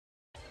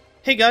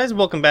Hey guys,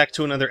 welcome back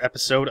to another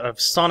episode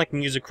of Sonic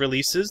Music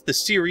Releases, the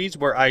series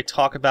where I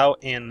talk about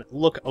and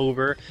look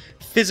over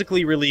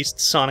physically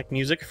released Sonic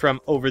music from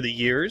over the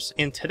years.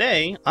 And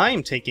today,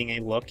 I'm taking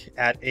a look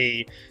at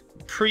a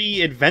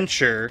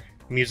pre-adventure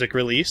music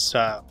release,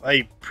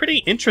 a pretty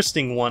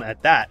interesting one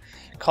at that,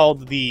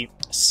 called the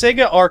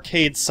Sega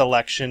Arcade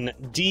Selection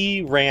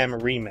D-RAM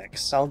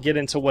Remix. I'll get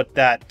into what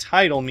that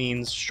title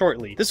means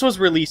shortly. This was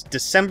released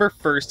December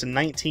 1st,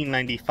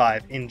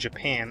 1995 in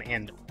Japan,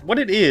 and what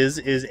it is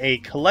a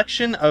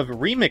collection of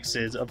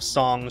remixes of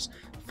songs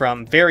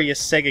from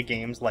various Sega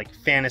games like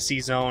Fantasy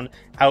Zone,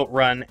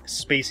 Outrun,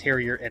 Space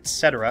Harrier,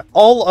 etc.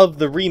 All of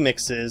the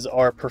remixes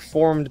are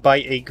performed by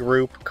a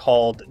group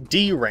called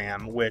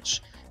D-RAM,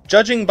 which,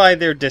 judging by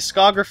their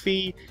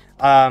discography,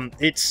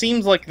 it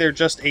seems like they're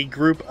just a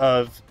group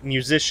of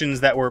musicians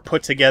that were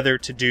put together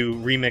to do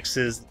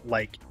remixes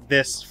like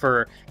this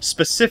for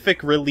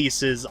specific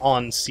releases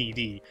on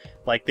CD.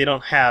 Like, they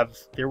don't have,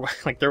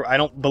 I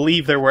don't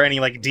believe there were any,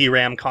 like,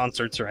 D-RAM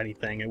concerts or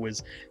anything.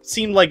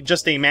 Seemed like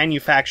just a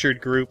manufactured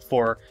group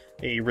for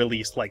a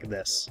release like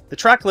this. The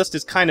track list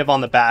is kind of on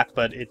the back,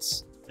 but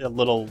it's a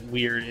little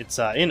weird. It's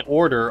in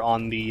order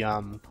on the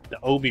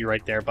OB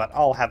right there, but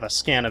I'll have a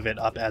scan of it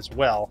up as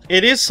well.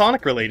 It is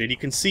Sonic related. You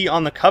can see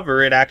on the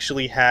cover it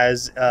actually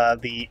has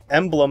the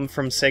emblem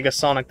from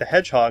SegaSonic the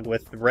Hedgehog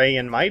with Ray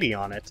and Mighty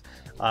on it.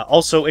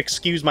 Also,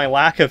 excuse my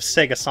lack of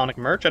SegaSonic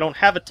merch. I don't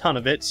have a ton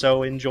of it,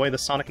 so enjoy the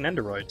Sonic and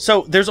Endoroid.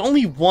 So, there's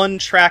only one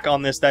track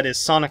on this that is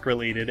Sonic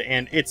related,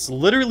 and it's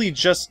literally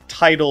just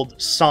titled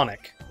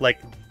Sonic. Like,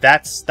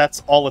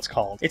 that's all it's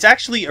called. It's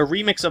actually a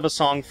remix of a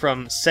song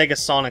from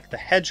SegaSonic the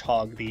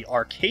Hedgehog, the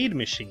arcade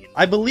machine.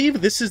 I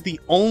believe this is the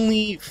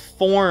only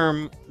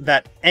form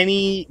that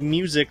any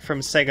music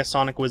from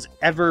SegaSonic was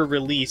ever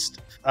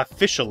released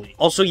officially.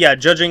 Also, yeah,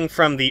 judging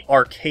from the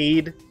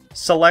arcade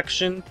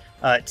selection,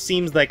 it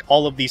seems like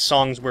all of these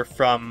songs were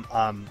from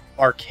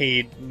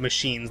arcade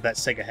machines that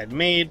Sega had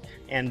made,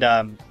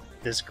 and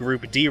this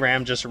group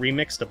D-RAM just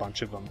remixed a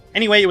bunch of them.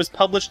 Anyway, it was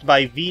published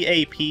by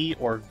VAP,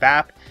 or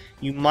VAP.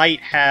 You might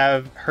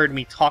have heard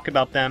me talk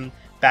about them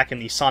back in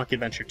the Sonic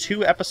Adventure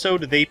 2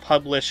 episode. They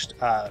published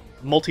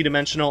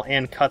Multidimensional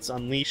and Cuts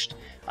Unleashed.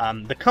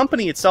 The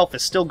company itself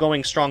is still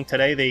going strong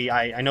today.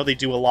 I know they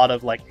do a lot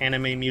of like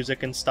anime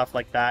music and stuff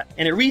like that.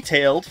 And it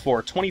retailed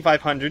for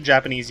 2,500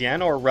 Japanese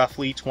yen, or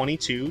roughly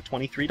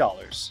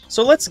 $23.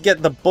 So let's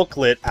get the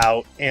booklet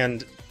out,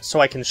 and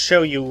so I can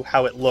show you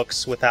how it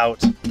looks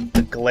without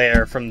the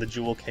glare from the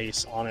jewel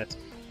case on it.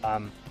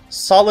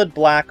 Solid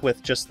black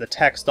with just the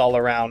text all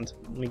around.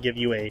 Let me give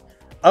you a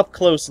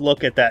up-close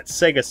look at that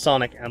Sega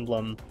Sonic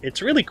emblem.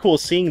 It's really cool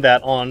seeing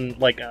that on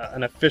like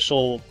an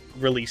official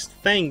released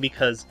thing,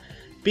 because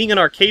being an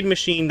arcade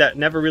machine that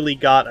never really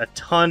got a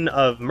ton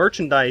of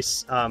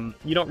merchandise,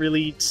 you don't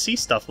really see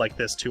stuff like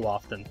this too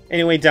often.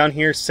 Anyway, down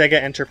here, Sega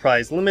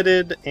Enterprise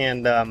Limited,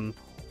 and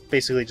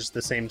basically just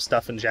the same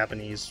stuff in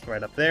Japanese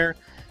right up there.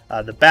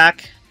 The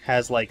back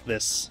has like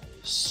this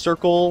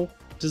circle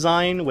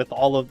design with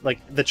all of, like,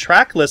 the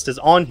track list is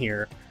on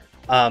here,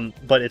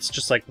 but it's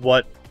just like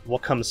what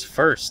comes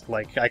first.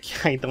 Like,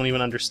 I don't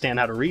even understand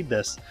how to read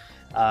this.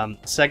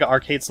 Sega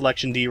Arcade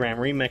Selection D-RAM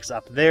Remix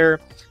up there.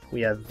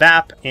 We have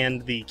VAP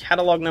and the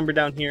catalog number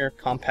down here,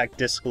 compact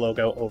disc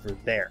logo over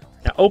there.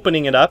 Now,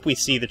 opening it up, we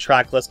see the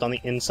track list on the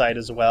inside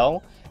as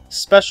well.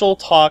 Special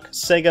Talk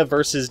Sega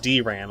vs.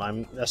 D-RAM.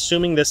 I'm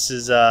assuming this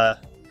is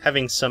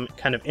having some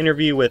kind of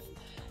interview with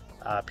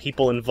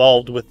people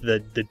involved with the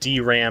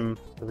D-RAM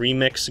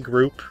remix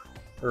group,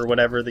 or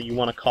whatever that you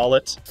want to call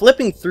it.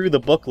 Flipping through the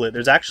booklet,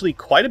 there's actually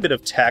quite a bit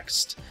of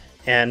text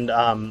and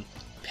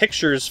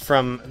pictures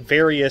from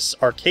various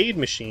arcade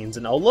machines,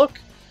 and oh look,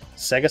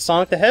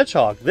 SegaSonic the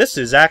Hedgehog. This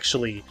is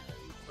actually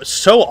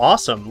so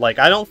awesome. Like,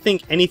 I don't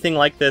think anything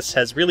like this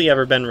has really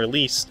ever been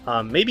released,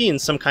 maybe in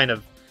some kind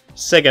of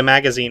Sega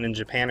magazine in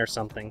Japan or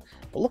something.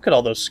 But look at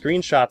all those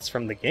screenshots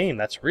from the game.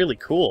 That's really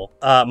cool.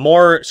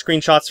 More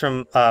screenshots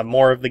from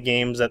more of the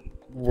games that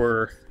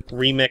were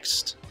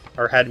remixed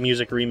or had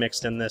music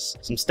remixed in this.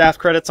 Some staff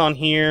credits on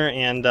here,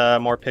 and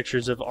more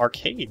pictures of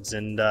arcades,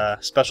 and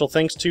special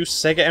thanks to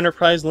Sega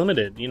Enterprise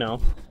Limited, you know,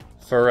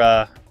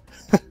 for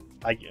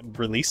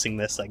releasing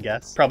this, I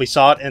guess. Probably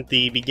saw it at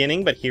the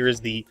beginning, but here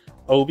is the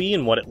OB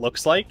and what it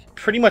looks like.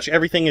 Pretty much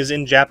everything is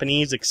in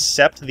Japanese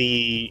except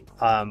the,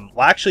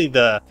 well, actually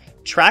the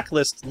track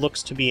list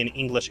looks to be in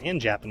English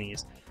and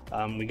Japanese.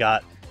 We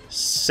got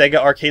Sega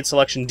Arcade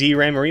Selection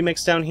D-RAM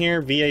Remix down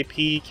here,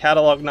 VAP,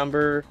 catalog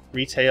number,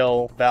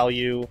 retail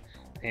value,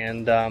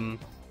 and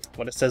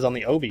what it says on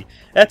the OB.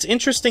 That's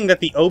interesting that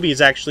the OB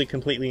is actually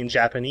completely in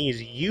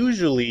Japanese.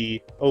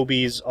 Usually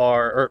OBs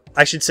are, or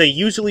I should say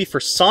usually for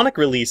Sonic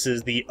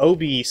releases, the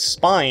OB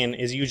spine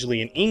is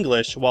usually in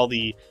English, while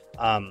the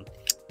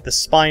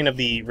spine of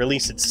the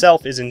release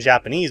itself is in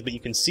Japanese, but you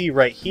can see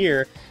right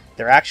here,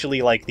 they're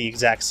actually like the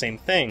exact same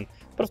thing.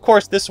 But of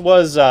course, this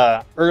was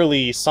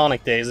early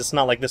Sonic days. It's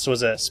not like this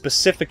was a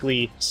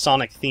specifically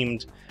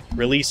Sonic-themed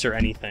release or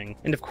anything.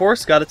 And of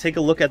course, gotta take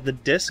a look at the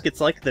disc.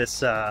 It's like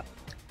this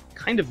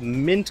kind of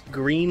mint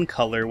green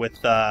color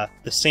with the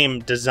same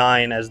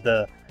design as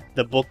the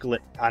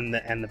booklet on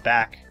the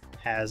back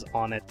has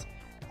on it.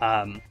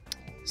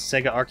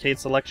 Sega Arcade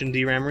Selection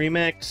D-RAM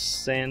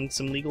remix, and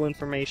some legal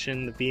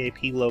information, the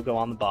VAP logo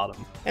on the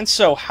bottom. And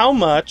so, how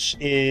much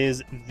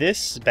is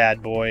this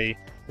bad boy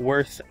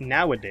worth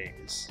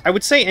nowadays? I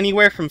would say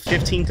anywhere from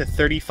 $15 to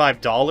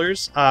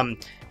 $35.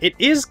 It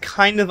is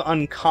kind of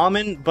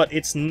uncommon, but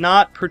it's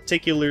not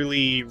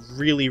particularly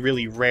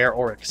really rare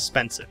or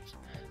expensive.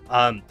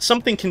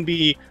 Something can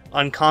be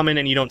uncommon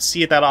and you don't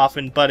see it that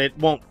often, but it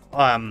won't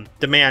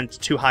demand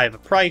too high of a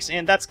price,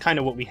 and that's kind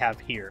of what we have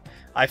here.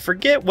 I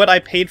forget what I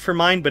paid for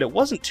mine, but it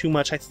wasn't too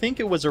much. I think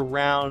it was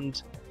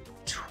around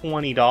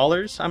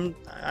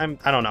 $20.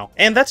 I don't know.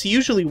 And that's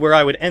usually where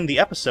I would end the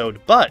episode,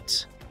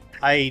 but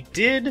I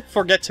did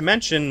forget to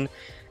mention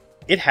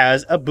it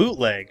has a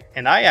bootleg,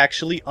 and I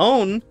actually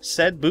own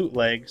said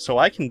bootleg, so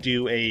I can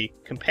do a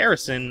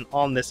comparison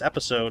on this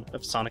episode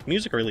of Sonic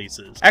Music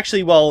Releases.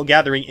 Actually, while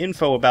gathering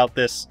info about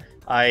this,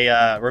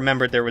 I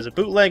remembered there was a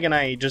bootleg, and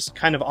I just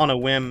kind of on a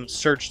whim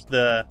searched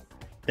the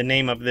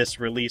name of this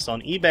release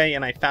on eBay,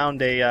 and I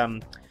found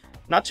a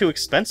not too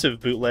expensive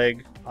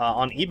bootleg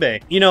on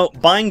eBay. You know,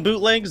 buying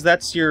bootlegs,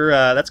 that's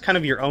kind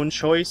of your own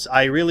choice.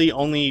 I really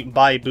only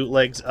buy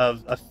bootlegs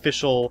of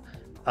official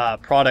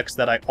products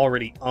that I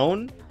already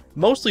own,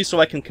 mostly so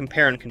I can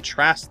compare and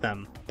contrast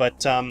them.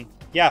 But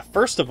yeah,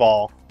 first of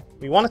all,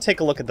 we want to take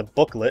a look at the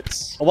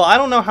booklets. Well, I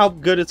don't know how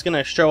good it's going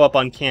to show up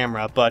on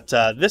camera, but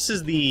this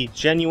is the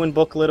genuine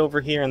booklet over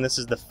here, and this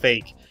is the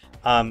fake.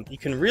 You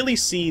can really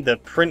see the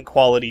print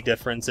quality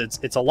difference.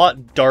 It's a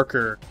lot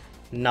darker,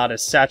 not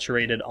as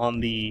saturated on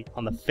the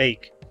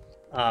fake.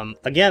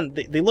 Again,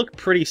 they look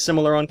pretty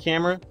similar on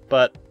camera,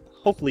 but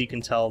hopefully you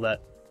can tell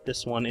that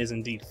this one is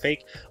indeed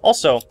fake.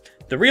 Also,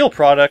 the real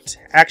product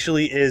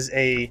actually is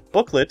a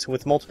booklet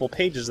with multiple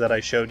pages that I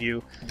showed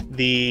you.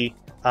 The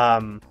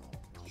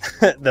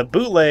the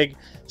bootleg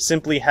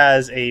simply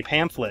has a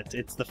pamphlet.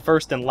 It's the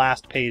first and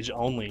last page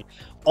only.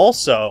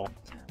 Also,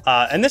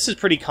 and this is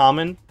pretty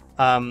common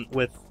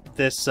with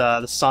this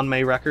the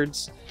Sanmei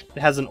Records. It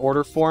has an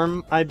order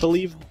form, I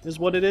believe is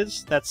what it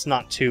is. That's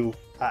not too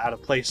out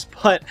of place,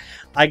 but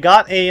I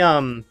got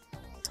a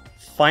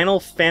Final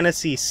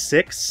Fantasy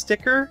VI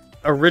sticker,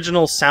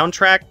 original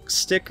soundtrack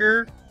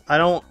sticker. I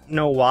don't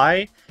know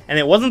why, and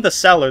it wasn't the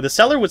seller. The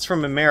seller was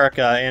from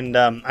America, and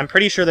I'm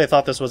pretty sure they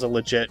thought this was a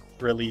legit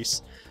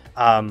release.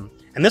 And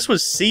this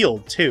was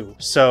sealed too,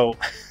 so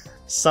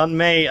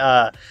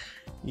Sanmei,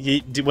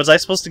 was I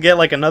supposed to get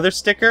like another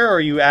sticker, or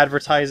are you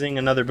advertising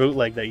another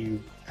bootleg that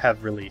you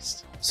have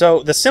released?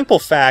 So the simple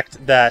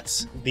fact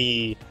that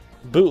the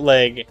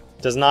bootleg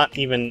does not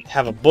even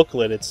have a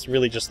booklet, it's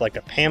really just like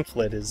a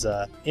pamphlet, is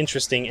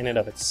interesting in and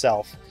of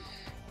itself.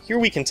 Here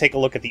we can take a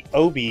look at the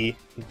obi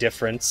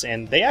difference,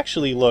 and they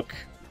actually look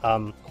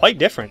quite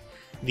different.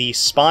 The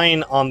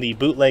spine on the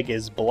bootleg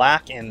is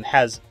black and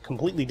has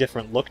completely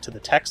different look to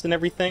the text and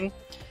everything.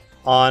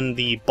 On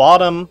the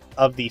bottom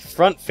of the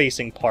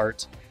front-facing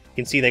part, you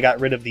can see they got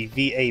rid of the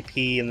VAP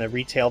and the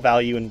retail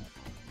value and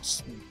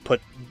put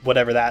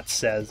whatever that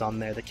says on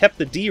there. They kept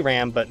the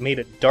DRAM but made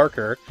it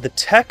darker. The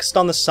text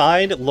on the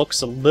side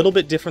looks a little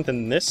bit different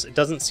than this. It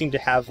doesn't seem to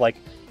have like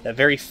that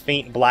very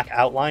faint black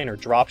outline or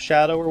drop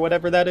shadow or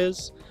whatever that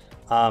is.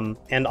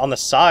 And on the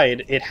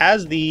side, it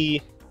has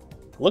the...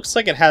 looks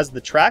like it has the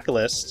track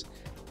list,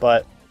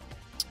 but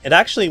it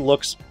actually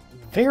looks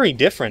very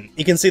different.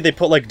 You can see they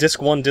put like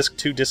disc 1, disc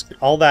 2, disc...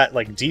 all that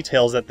like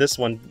details that this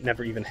one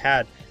never even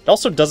had. It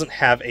also doesn't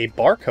have a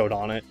barcode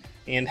on it,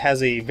 and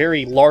has a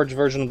very large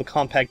version of the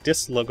compact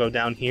disc logo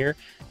down here,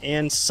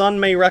 and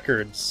Sanmei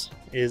Records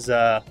is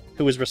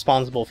who is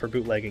responsible for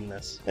bootlegging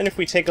this. And if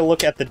we take a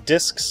look at the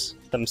discs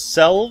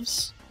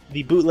themselves,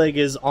 the bootleg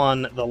is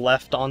on the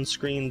left on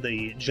screen,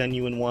 the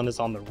genuine one is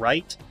on the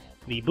right.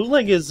 The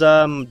bootleg is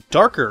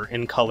darker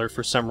in color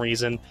for some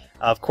reason.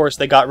 Of course,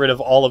 they got rid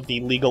of all of the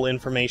legal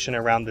information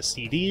around the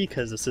CD,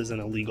 because this is an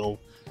illegal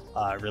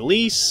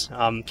release.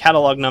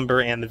 Catalog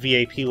number and the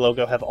VAP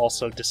logo have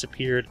also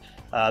disappeared.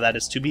 That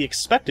is to be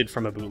expected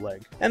from a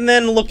bootleg. And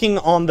then looking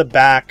on the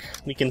back,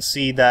 we can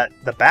see that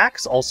the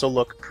backs also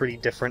look pretty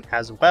different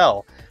as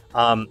well.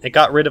 It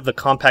got rid of the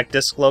compact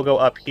disc logo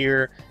up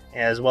here,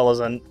 as well as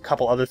a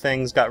couple other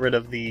things. Got rid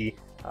of the,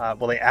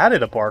 well, they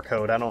added a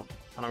barcode. I don't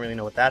really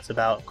know what that's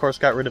about. Of course,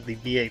 got rid of the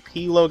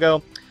VAP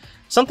logo.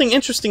 Something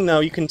interesting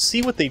though, you can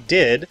see what they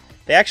did.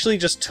 They actually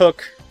just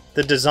took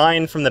the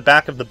design from the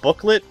back of the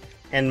booklet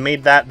and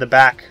made that the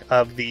back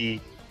of the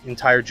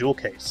entire jewel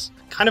case.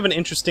 Kind of an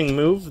interesting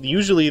move.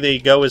 Usually they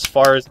go as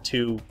far as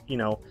to, you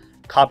know,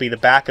 copy the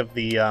back of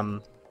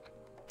the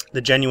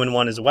genuine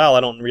one as well. I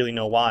don't really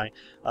know why.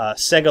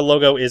 Sega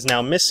logo is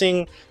now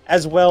missing,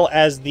 as well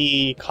as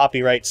the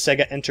copyright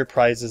Sega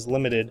Enterprises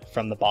Limited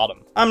from the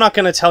bottom. I'm not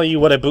going to tell you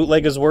what a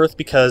bootleg is worth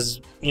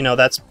because, you know,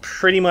 that's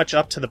pretty much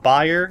up to the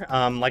buyer.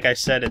 Like I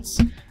said,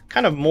 it's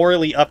kind of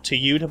morally up to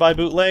you to buy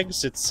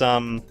bootlegs. It's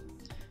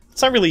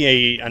not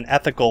really an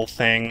ethical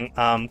thing,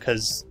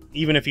 because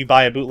even if you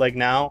buy a bootleg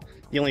now,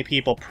 the only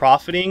people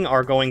profiting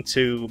are going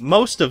to,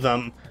 most of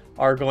them,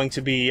 are going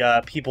to be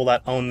people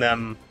that own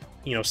them,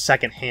 you know,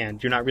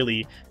 secondhand. You're not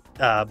really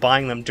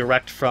buying them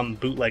direct from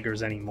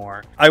bootleggers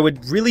anymore. I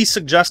would really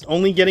suggest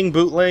only getting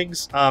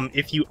bootlegs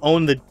if you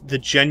own the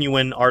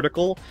genuine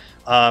article.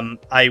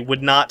 I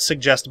would not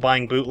suggest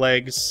buying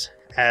bootlegs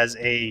as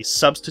a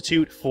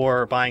substitute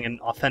for buying an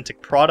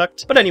authentic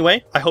product. But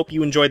anyway, I hope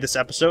you enjoyed this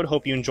episode.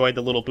 Hope you enjoyed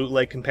the little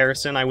bootleg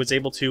comparison I was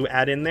able to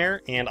add in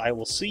there, and I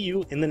will see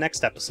you in the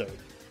next episode.